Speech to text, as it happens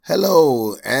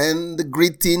Hello and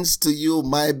greetings to you,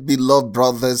 my beloved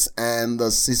brothers and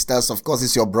sisters. Of course,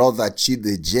 it's your brother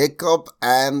Chidi Jacob,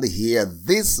 and here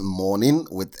this morning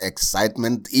with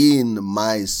excitement in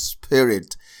my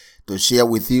spirit to share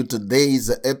with you today's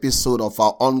episode of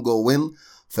our ongoing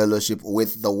fellowship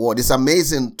with the Word. It's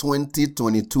amazing.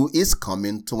 2022 is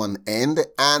coming to an end,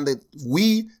 and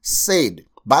we said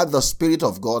by the Spirit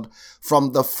of God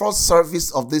from the first service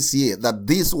of this year that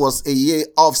this was a year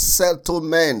of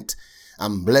settlement.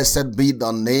 And blessed be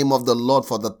the name of the Lord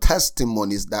for the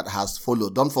testimonies that has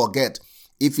followed. Don't forget,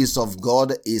 if it's of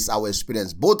God, is our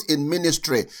experience. Both in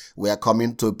ministry, we are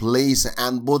coming to a place,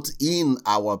 and both in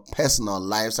our personal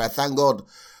lives. I thank God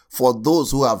for those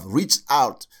who have reached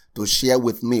out to share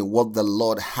with me what the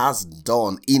Lord has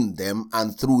done in them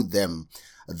and through them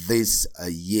this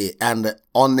year. And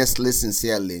honestly,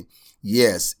 sincerely,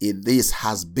 yes, this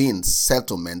has been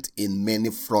settlement in many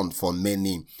fronts for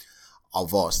many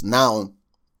of us. Now,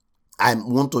 I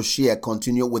want to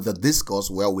continue with the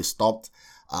discourse where we stopped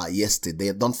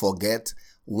yesterday. Don't forget,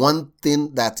 one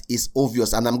thing that is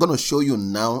obvious, and I'm going to show you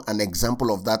now an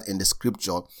example of that in the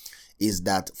scripture, is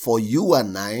that for you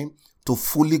and I to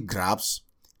fully grasp,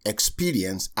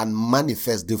 experience, and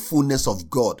manifest the fullness of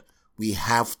God, we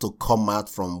have to come out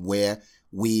from where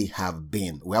we have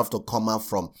been. We have to come out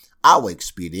from our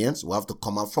experience. We have to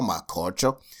come out from our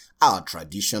culture, our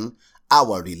tradition,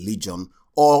 our religion,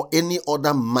 or any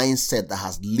other mindset that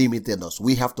has limited us.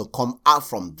 We have to come out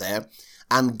from there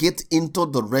and get into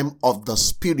the realm of the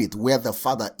spirit where the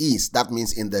Father is. That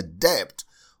means in the depth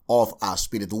of our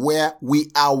spirit, where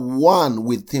we are one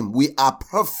with Him. We are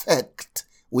perfect.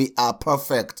 We are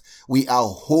perfect. We are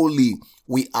holy.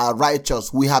 We are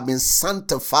righteous. We have been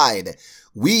sanctified.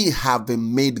 We have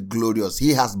been made glorious.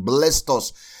 He has blessed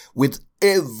us with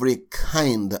every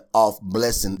kind of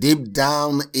blessing. Deep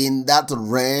down in that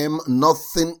realm,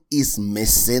 nothing is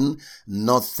missing.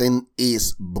 Nothing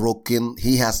is broken.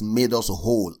 He has made us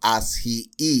whole. As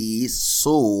He is,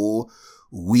 so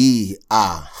we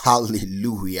are.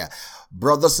 Hallelujah.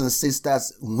 Brothers and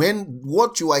sisters, when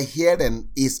what you are hearing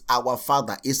is our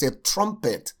Father, is a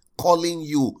trumpet calling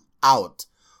you out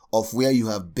of where you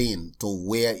have been to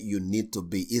where you need to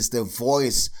be. It's the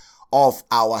voice of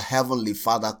our Heavenly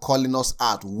Father calling us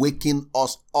out, waking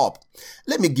us up.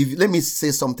 Let me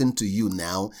say something to you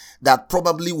now that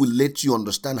probably will let you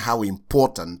understand how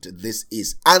important this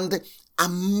is. And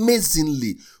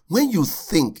amazingly, when you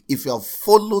think, if you have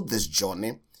followed this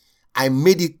journey, I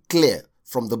made it clear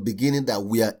from the beginning that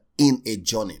we are in a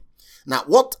journey. Now,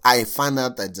 what I find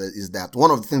out is that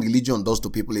one of the things religion does to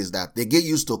people is that they get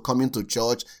used to coming to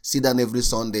church, sit down every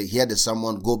Sunday, hear the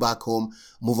sermon, go back home,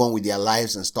 move on with their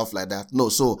lives and stuff like that. No,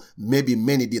 so maybe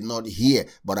many did not hear,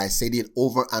 but I said it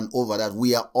over and over that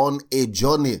we are on a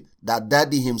journey, that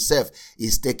Daddy Himself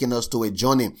is taking us to a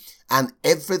journey. And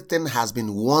everything has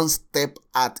been one step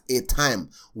at a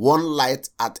time, one light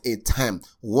at a time,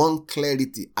 one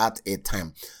clarity at a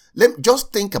time.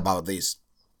 Just think about this.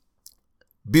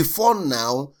 Before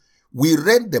now, we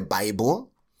read the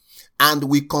Bible and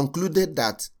we concluded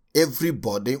that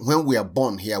everybody, when we are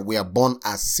born here, we are born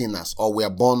as sinners, or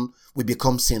we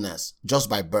become sinners just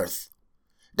by birth.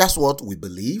 That's what we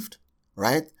believed,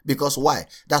 right? Because why?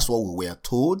 That's what we were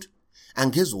told.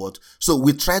 And guess what? So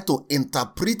we try to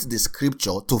interpret the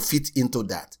scripture to fit into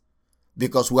that,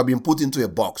 because we have been put into a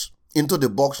box. Into the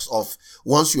box of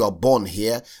once you are born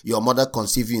here, your mother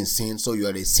conceived you in sin, so you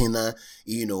are a sinner,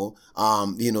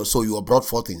 so you are brought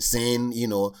forth in sin,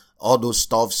 all those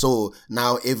stuff. So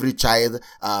now every child,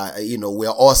 we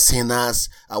are all sinners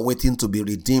waiting to be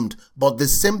redeemed. But the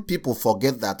same people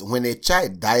forget that when a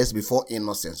child dies before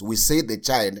innocence, we say the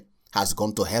child has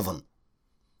gone to heaven.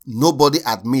 Nobody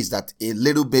admits that a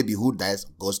little baby who dies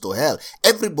goes to hell.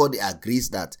 Everybody agrees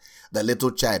that the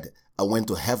little child went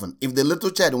to heaven. If the little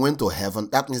child went to heaven,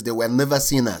 that means they were never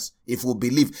sinners, if we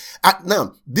believe.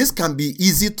 Now, this can be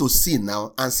easy to see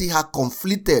now and see how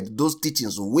conflicted those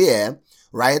teachings were,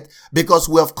 right? Because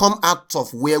we have come out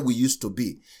of where we used to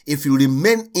be. If you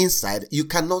remain inside, you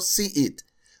cannot see it.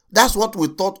 That's what we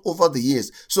thought over the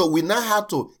years. So we now have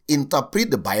to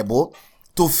interpret the Bible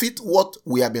to fit what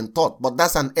we have been taught. But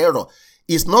that's an error.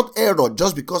 It's not error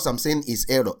just because I'm saying it's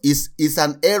error. It's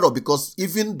an error because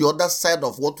even the other side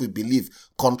of what we believe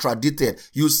contradicted.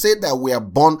 You say that we are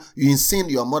born, you in sin,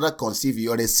 your mother conceived you,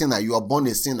 you're a sinner, you are born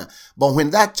a sinner. But when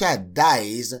that child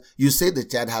dies, you say the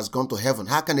child has gone to heaven.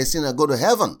 How can a sinner go to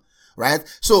heaven? Right?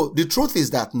 So the truth is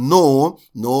that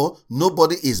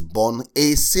nobody is born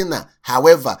a sinner.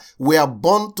 However, we are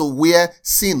born to where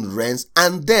sin reigns,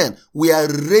 and then we are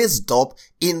raised up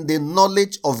in the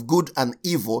knowledge of good and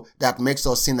evil that makes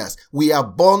us sinners. We are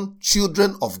born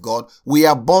children of God. We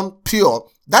are born pure.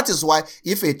 That is why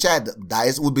if a child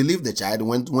dies, we believe the child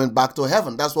went back to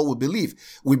heaven. That's what we believe.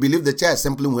 We believe the child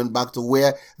simply went back to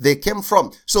where they came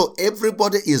from. So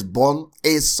everybody is born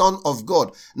a son of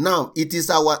God. Now, it is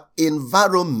our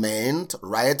environment,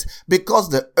 right? Because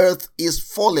the earth is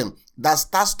fallen, that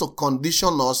starts to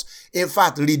condition us. In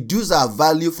fact, reduce our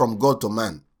value from God to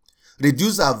man.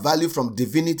 Reduce our value from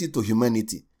divinity to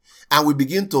humanity. And we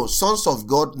begin to, sons of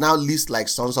God now live like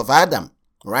sons of Adam,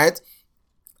 right?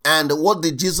 And what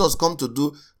did Jesus come to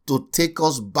do? To take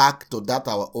us back to that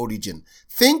our origin.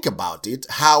 Think about it,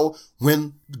 how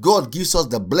when God gives us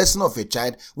the blessing of a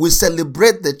child, we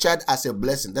celebrate the child as a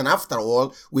blessing. Then after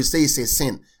all, we say it's a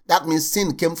sin. That means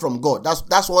sin came from God.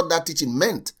 That's what that teaching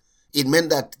meant. It meant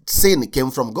that sin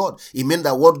came from God. It meant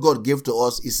that what God gave to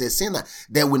us is a sinner.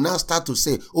 Then we now start to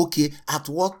say, okay, at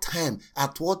what time,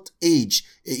 at what age,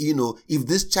 if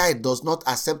this child does not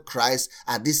accept Christ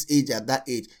at this age, at that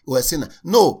age, we're a sinner.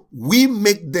 No, we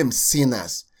make them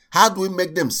sinners. How do we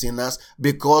make them sinners?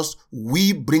 Because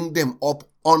we bring them up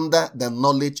under the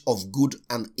knowledge of good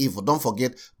and evil. Don't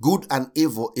forget, good and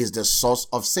evil is the source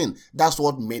of sin. That's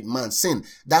what made man sin.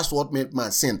 That's what made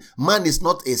man sin. Man is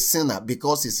not a sinner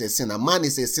because he's a sinner. Man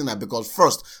is a sinner because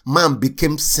first, man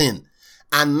became sin.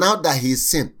 And now that he's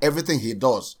sin, everything he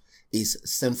does is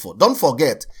sinful. Don't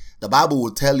forget, the Bible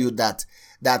will tell you that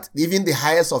even the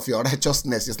highest of your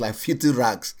righteousness is like filthy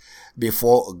rags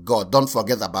before God. Don't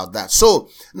forget about that. So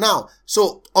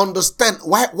understand,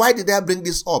 why did I bring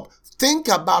this up? Think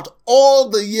about all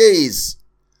the years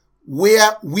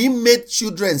where we made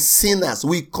children sinners.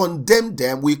 We condemned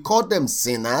them. We called them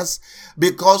sinners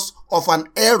because of an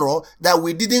error that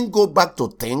we didn't go back to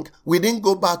think. We didn't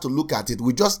go back to look at it.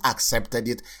 We just accepted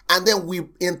it. And then we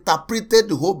interpreted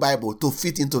the whole Bible to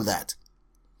fit into that.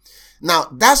 Now,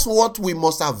 that's what we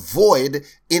must avoid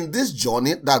in this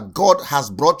journey that God has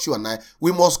brought you and I.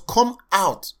 We must come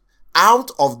out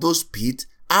of those pits,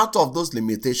 out of those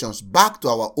limitations, back to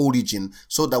our origin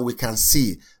so that we can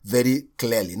see very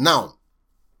clearly. Now,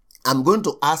 I'm going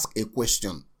to ask a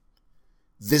question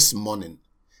this morning.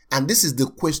 And this is the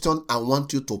question I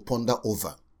want you to ponder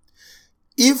over.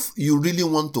 If you really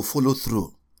want to follow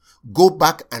through, go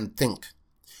back and think.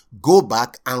 Go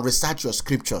back and research your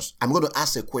scriptures. I'm going to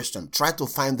ask a question. Try to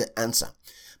find the answer.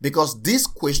 Because this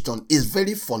question is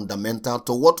very fundamental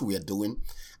to what we are doing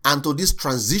and to this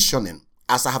transitioning.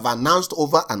 As I have announced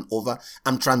over and over,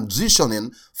 I'm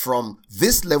transitioning from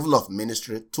this level of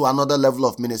ministry to another level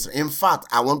of ministry. In fact,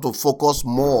 I want to focus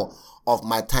more of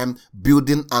my time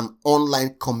building an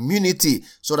online community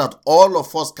so that all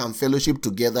of us can fellowship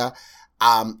together,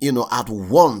 at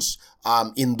once,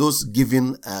 in those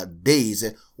given days,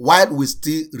 while we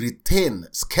still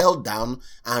scale down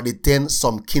and retain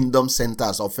some kingdom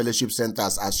centers or fellowship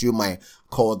centers, as you might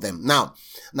call them. Now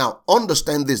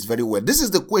understand this very well. This is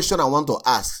the question I want to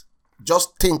ask.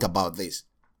 Just think about this.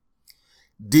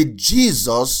 Did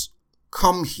Jesus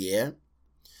come here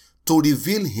to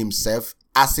reveal himself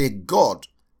as a God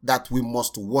that we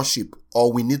must worship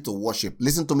or we need to worship?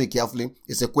 Listen to me carefully.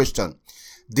 It's a question.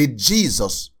 Did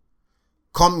Jesus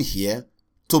come here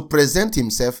to present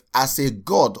himself as a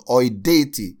God or a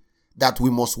deity that we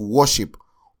must worship?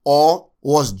 Or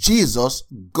was Jesus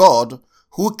God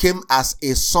who came as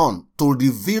a son to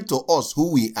reveal to us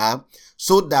who we are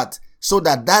so that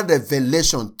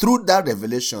revelation, through that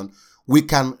revelation, we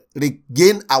can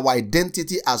regain our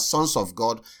identity as sons of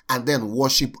God and then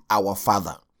worship our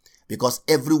Father? Because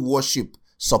every worship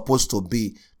supposed to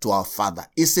be to our Father.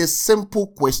 It's a simple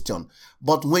question,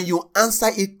 but when you answer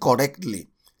it correctly,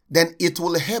 then it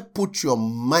will help put your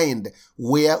mind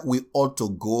where we ought to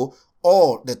go,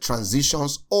 or the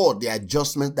transitions or the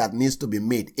adjustment that needs to be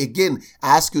made. Again,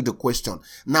 I ask you the question.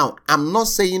 Now, I'm not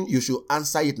saying you should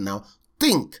answer it now.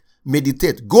 Think,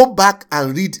 meditate, go back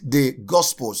and read the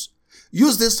Gospels.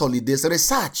 Use these holidays,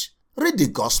 research, read the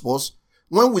Gospels.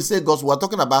 When we say gospel, we're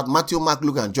talking about Matthew, Mark,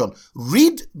 Luke, and John.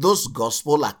 Read those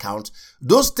gospel accounts.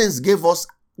 Those things gave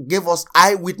us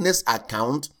eyewitness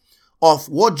account of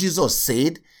what Jesus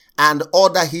said and all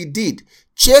that he did.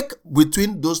 Check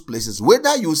between those places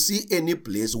whether you see any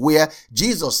place where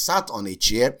Jesus sat on a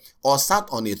chair or sat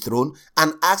on a throne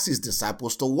and asked his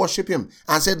disciples to worship him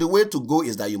and said, the way to go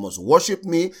is that you must worship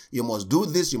me, you must do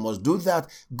this, you must do that.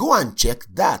 Go and check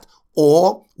that.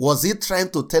 Or was he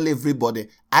trying to tell everybody,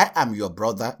 I am your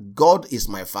brother, God is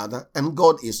my father, and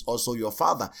God is also your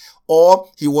father? Or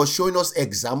he was showing us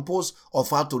examples of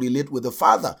how to relate with the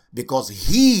Father, because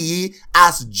he,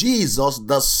 as Jesus,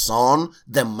 the Son,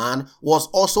 the man, was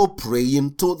also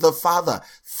praying to the Father.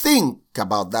 Think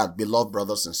about that, beloved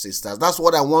brothers and sisters. That's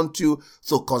what I want you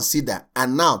to consider.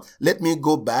 And now, let me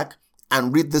go back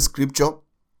and read the scripture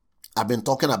I've been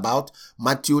talking about,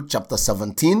 Matthew chapter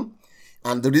 17.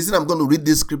 And the reason I'm going to read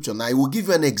this scripture now, I will give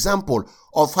you an example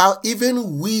of how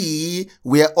even we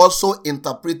are also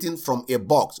interpreting from a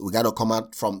box. We got to come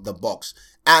out from the box.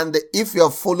 And if you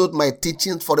have followed my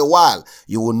teachings for a while,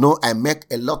 you will know I make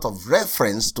a lot of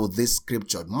reference to this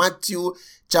scripture. Matthew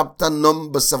chapter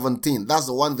number 17. That's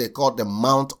the one they call the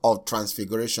Mount of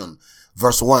Transfiguration.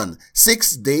 Verse 1.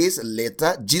 6 days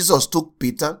later, Jesus took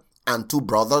Peter and two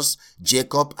brothers,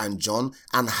 Jacob and John,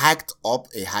 and hiked up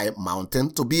a high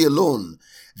mountain to be alone.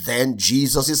 Then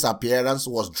Jesus' appearance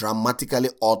was dramatically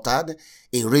altered.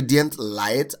 A radiant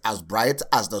light as bright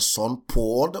as the sun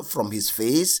poured from his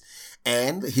face,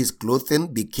 and his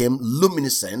clothing became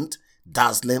luminescent,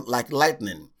 dazzling like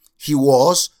lightning. He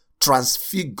was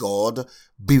transfigured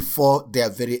before their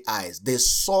very eyes. They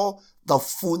saw the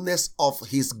fullness of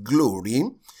his glory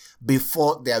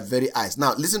before their very eyes.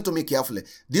 Now, listen to me carefully.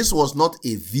 This was not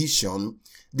a vision.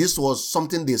 This was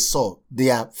something they saw.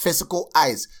 Their physical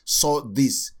eyes saw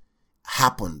this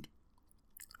happened.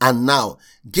 And now,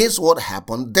 guess what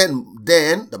happened?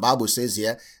 Then the Bible says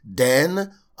here,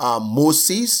 then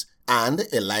Moses and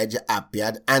Elijah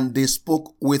appeared and they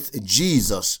spoke with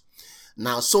Jesus.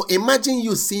 Now, so imagine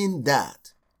you seeing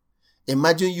that.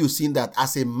 Imagine you seeing that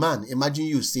as a man. Imagine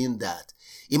you seeing that.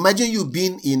 Imagine you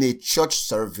being in a church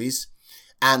service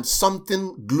and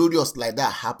something glorious like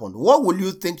that happened. What will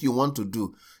you think you want to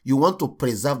do? You want to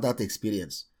preserve that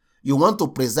experience. You want to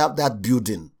preserve that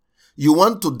building. You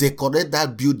want to decorate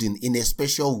that building in a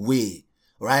special way,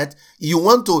 right? You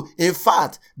want to, in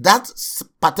fact, that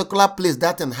particular place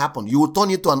that can happen, you will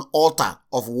turn it to an altar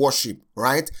of worship,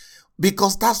 right?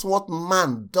 Because that's what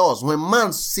man does. When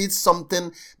man sees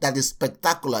something that is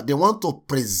spectacular, they want to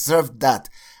preserve that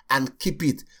and keep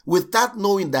it without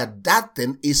knowing that that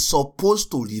thing is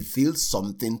supposed to reveal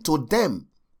something to them.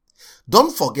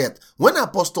 Don't forget, when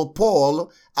Apostle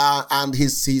Paul and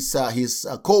his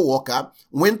co-worker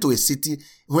went to a city,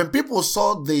 when people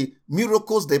saw the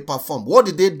miracles they performed, what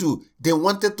did they do? They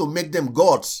wanted to make them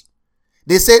gods.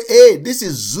 They said, hey, this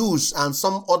is Zeus and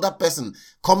some other person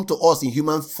come to us in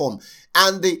human form.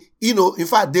 And in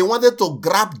fact, they wanted to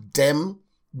grab them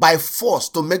by force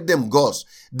to make them gods.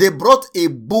 They brought a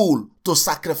bull to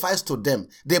sacrifice to them.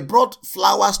 They brought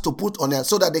flowers to put on it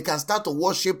so that they can start to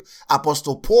worship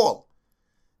Apostle Paul.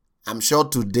 I'm sure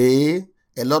today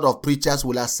a lot of preachers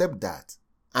will accept that.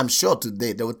 I'm sure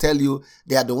today they will tell you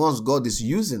they are the ones God is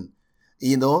using.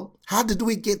 How did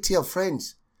we get here,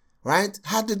 friends? Right?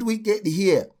 How did we get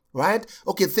here? Right?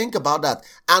 Okay, think about that.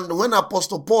 And when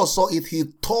Apostle Paul saw it, he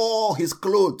tore his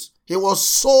clothes. He was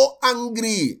so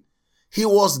angry. He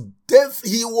was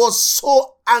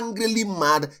so angrily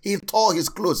mad, he tore his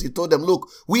clothes. He told them, look,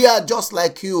 we are just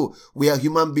like you. We are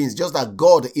human beings, just that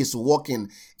God is working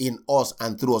in us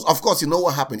and through us. Of course, you know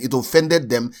what happened? It offended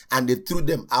them and they threw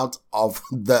them out of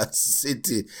the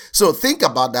city. So think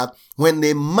about that. When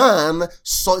a man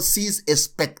sees a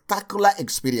spectacular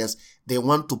experience, they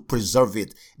want to preserve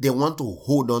it. They want to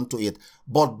hold on to it.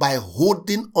 But by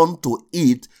holding on to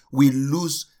it, we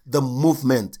lose the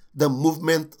movement. The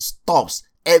movement stops.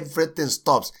 Everything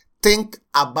stops. Think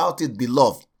about it,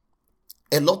 beloved.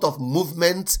 A lot of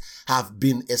movements have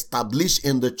been established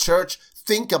in the church.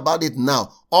 Think about it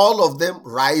now. All of them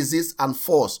rises and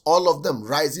falls. All of them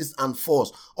rises and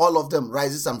falls. All of them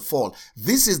rises and falls.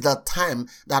 This is the time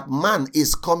that man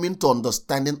is coming to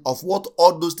understanding of what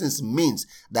all those things means,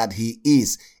 that he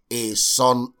is a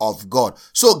son of God.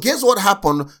 So guess what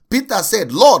happened? Peter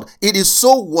said, Lord, it is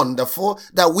so wonderful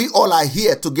that we all are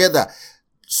here together.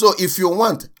 So if you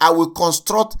want, I will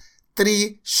construct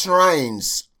 3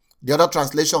 shrines. The other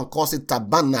translation calls it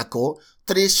tabernacle.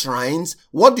 3 shrines.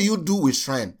 What do you do with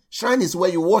shrine? Shrine is where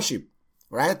you worship,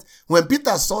 right? When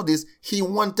Peter saw this, he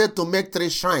wanted to make 3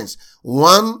 shrines.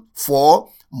 One for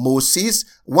Moses,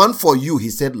 one for you, he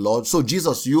said, Lord. So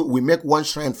Jesus, we make 1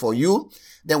 shrine for you.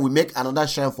 Then we make another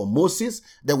shrine for Moses.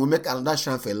 Then we make another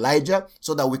shrine for Elijah,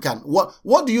 so that we can,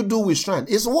 what do you do with shrine?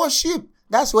 It's worship.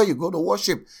 That's where you go to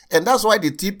worship. And that's why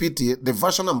the TPT, the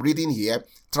version I'm reading here,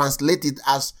 translate it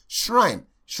as shrine.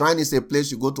 Shrine is a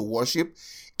place you go to worship.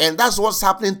 And that's what's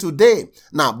happening today.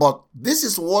 Now, but this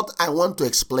is what I want to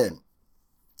explain.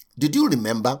 Did you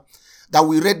remember that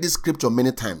we read this scripture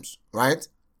many times, right?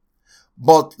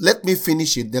 But let me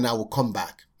finish it, then I will come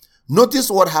back.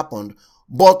 Notice what happened.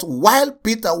 But while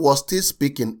Peter was still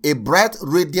speaking, a bright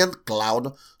radiant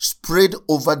cloud spread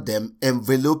over them,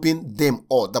 enveloping them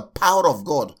all. The power of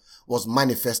God was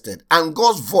manifested. And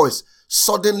God's voice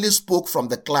suddenly spoke from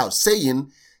the cloud,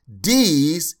 saying,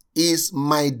 "This is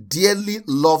my dearly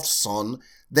loved son,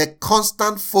 the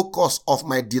constant focus of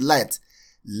my delight.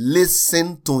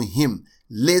 Listen to him."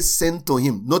 Listen to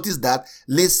him. Notice that.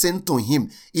 Listen to him.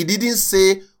 He didn't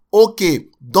say, okay,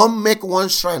 don't make one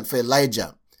shrine for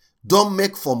Elijah. Don't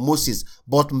make for Moses,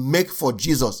 but make for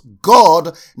Jesus.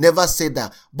 God never said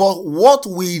that. But what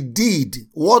we did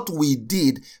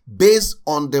based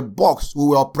on the box we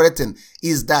were operating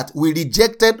is that we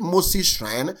rejected Moses'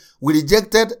 shrine. We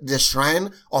rejected the shrine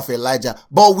of Elijah,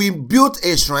 but we built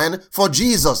a shrine for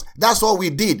Jesus. That's what we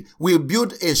did. We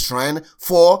built a shrine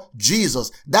for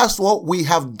Jesus. That's what we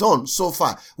have done so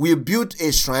far. We built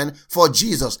a shrine for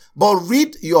Jesus. But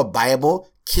read your Bible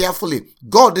carefully.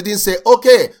 God didn't say,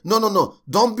 okay, no,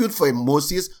 don't build for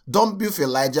Moses, don't build for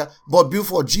Elijah, but build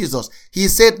for Jesus. He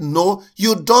said, no,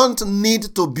 you don't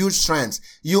need to build shrines.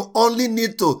 You only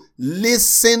need to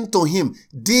listen to him.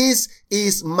 This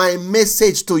is my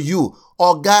message to you.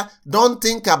 Oga, don't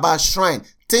think about shrine.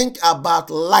 Think about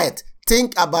light.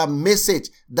 Think about message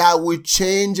that will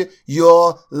change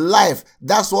your life.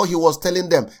 That's what he was telling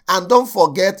them. And don't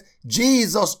forget,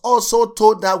 Jesus also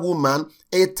told that woman,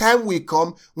 a time will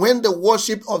come when the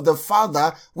worship of the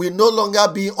Father will no longer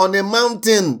be on a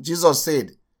mountain, Jesus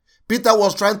said. Peter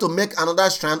was trying to make another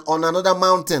shrine on another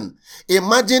mountain.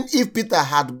 Imagine if Peter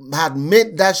had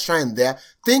made that shrine there.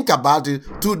 Think about it.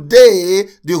 Today,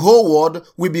 the whole world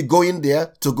will be going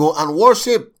there to go and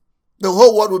worship. The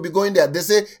whole world will be going there. They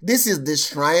say, this is the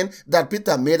shrine that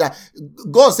Peter made.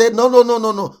 God said,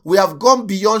 no. We have gone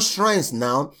beyond shrines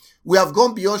now. We have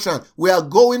gone beyond shrine. We are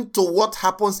going to what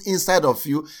happens inside of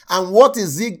you. And what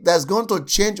is it that's going to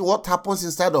change what happens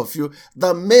inside of you?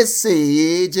 The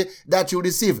message that you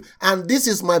receive. And this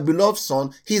is my beloved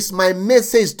son. He's my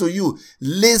message to you.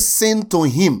 Listen to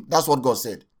him. That's what God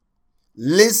said.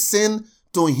 Listen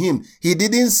to him. He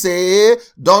didn't say,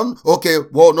 no,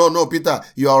 Peter,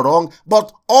 you are wrong.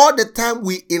 But all the time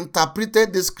we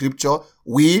interpreted the scripture,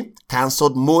 we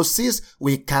canceled Moses,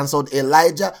 we canceled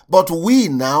Elijah, but we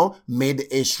now made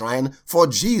a shrine for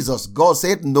Jesus. God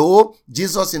said no.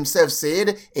 Jesus himself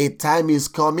said, a time is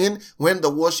coming when the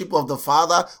worship of the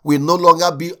Father will no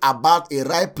longer be about a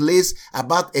right place,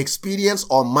 about experience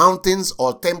or mountains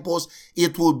or temples.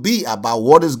 It will be about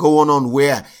what is going on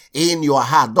where? In your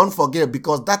heart. Don't forget,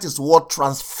 because that is what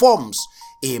transforms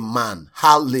a man.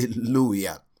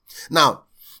 Hallelujah. Now,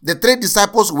 the three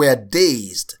disciples were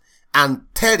dazed and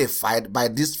terrified by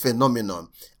this phenomenon,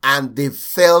 and they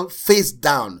fell face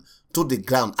down to the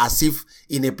ground as if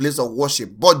in a place of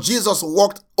worship. But Jesus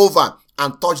walked over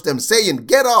and touched them, saying,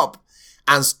 "Get up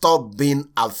and stop being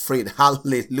afraid."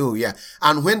 Hallelujah.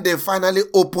 And when they finally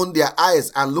opened their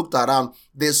eyes and looked around,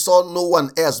 they saw no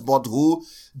one else but who?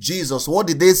 Jesus. What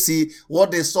did they see?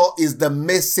 What they saw is the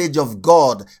message of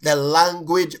God, the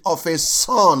language of a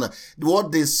son.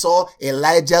 What they saw,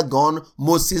 Elijah gone,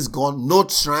 Moses gone, no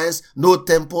shrines, no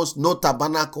temples, no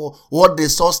tabernacle. What they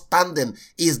saw standing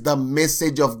is the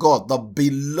message of God, the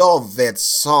beloved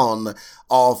Son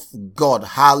of God.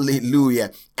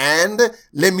 Hallelujah. And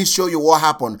let me show you what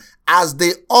happened. As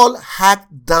they all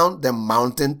hacked down the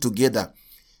mountain together,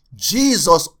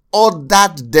 Jesus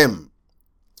ordered them,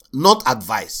 not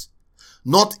advice,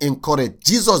 not encourage.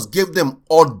 Jesus gave them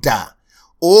order.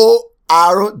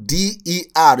 O-R-D-E-R.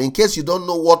 In case you don't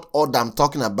know what order I'm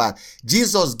talking about,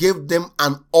 Jesus gave them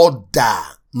an order,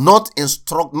 not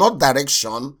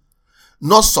direction,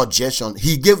 not suggestion.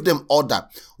 He gave them order.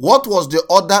 What was the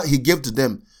order he gave to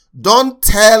them? Don't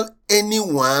tell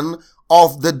anyone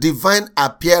of the divine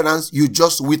appearance you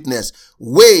just witnessed.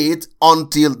 Wait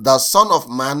until the Son of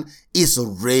Man is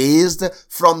raised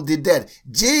from the dead.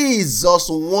 Jesus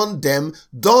warned them,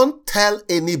 don't tell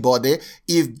anybody,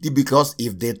 because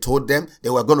if they told them, they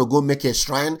were going to go make a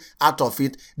shrine out of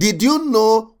it. Did you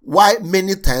know why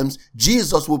many times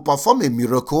Jesus would perform a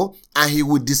miracle and he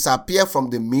would disappear from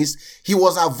the midst? He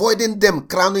was avoiding them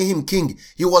crowning him king.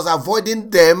 He was avoiding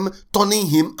them turning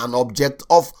him an object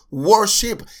of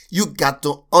worship. You got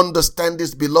to understand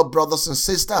this, beloved brothers and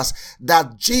sisters,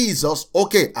 that Jesus,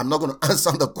 okay, I'm not going to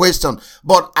answer the question,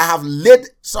 but I have laid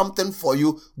something for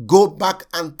you. Go back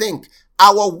and think.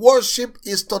 Our worship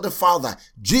is to the Father.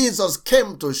 Jesus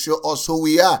came to show us who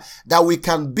we are, that we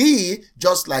can be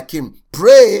just like him,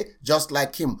 pray just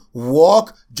like him,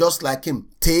 walk just like him,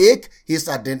 take his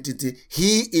identity.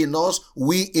 He in us,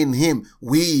 we in him.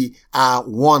 We are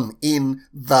one in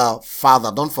the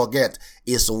Father. Don't forget,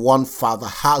 it's one Father.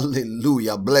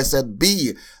 Hallelujah. Blessed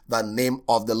be the name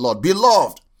of the Lord.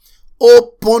 Beloved,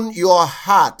 open your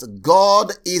heart.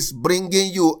 God is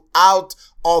bringing you out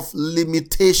of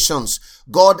limitations.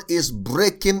 God is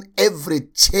breaking every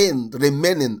chain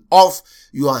remaining off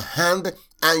your hand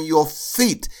and your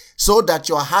feet, so that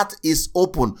your heart is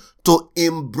open to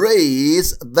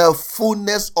embrace the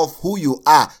fullness of who you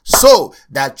are, so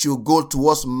that you go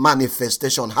towards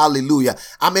manifestation. Hallelujah.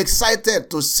 I'm excited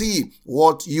to see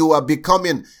what you are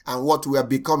becoming and what we are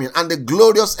becoming, and the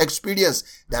glorious experience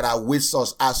that awaits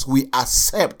us as we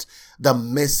accept the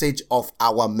message of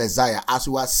our Messiah, as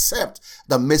we accept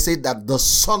the message that the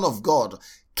Son of God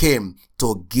came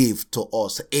to give to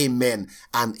us. Amen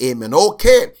and amen.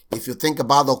 Okay, if you think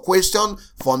about the question,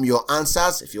 form your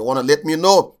answers. If you want to let me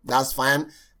know, that's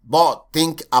fine. But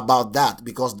think about that,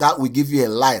 because that will give you a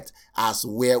light as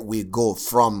where we go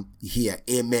from here.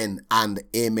 Amen and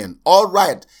amen. All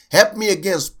right, help me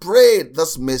again spread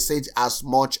this message as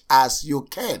much as you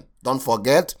can. Don't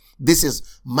forget, this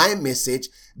is my message.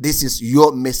 This is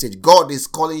your message. God is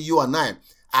calling you and I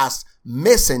as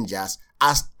messengers,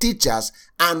 as teachers,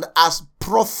 and as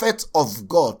prophets of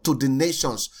God to the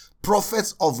nations,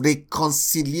 prophets of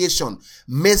reconciliation,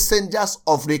 messengers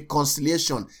of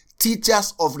reconciliation,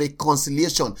 teachers of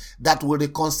reconciliation that will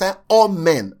reconcile all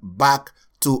men back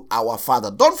to our Father.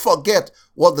 Don't forget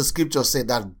what the scripture said,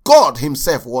 that God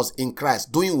himself was in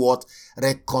Christ doing what?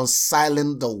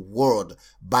 Reconciling the world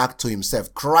back to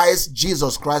himself. Christ,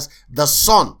 Jesus Christ, the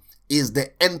Son, is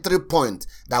the entry point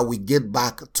that we get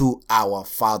back to our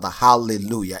Father.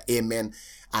 Hallelujah. Amen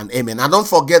and amen. And don't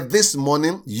forget, this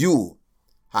morning you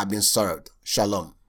have been served. Shalom.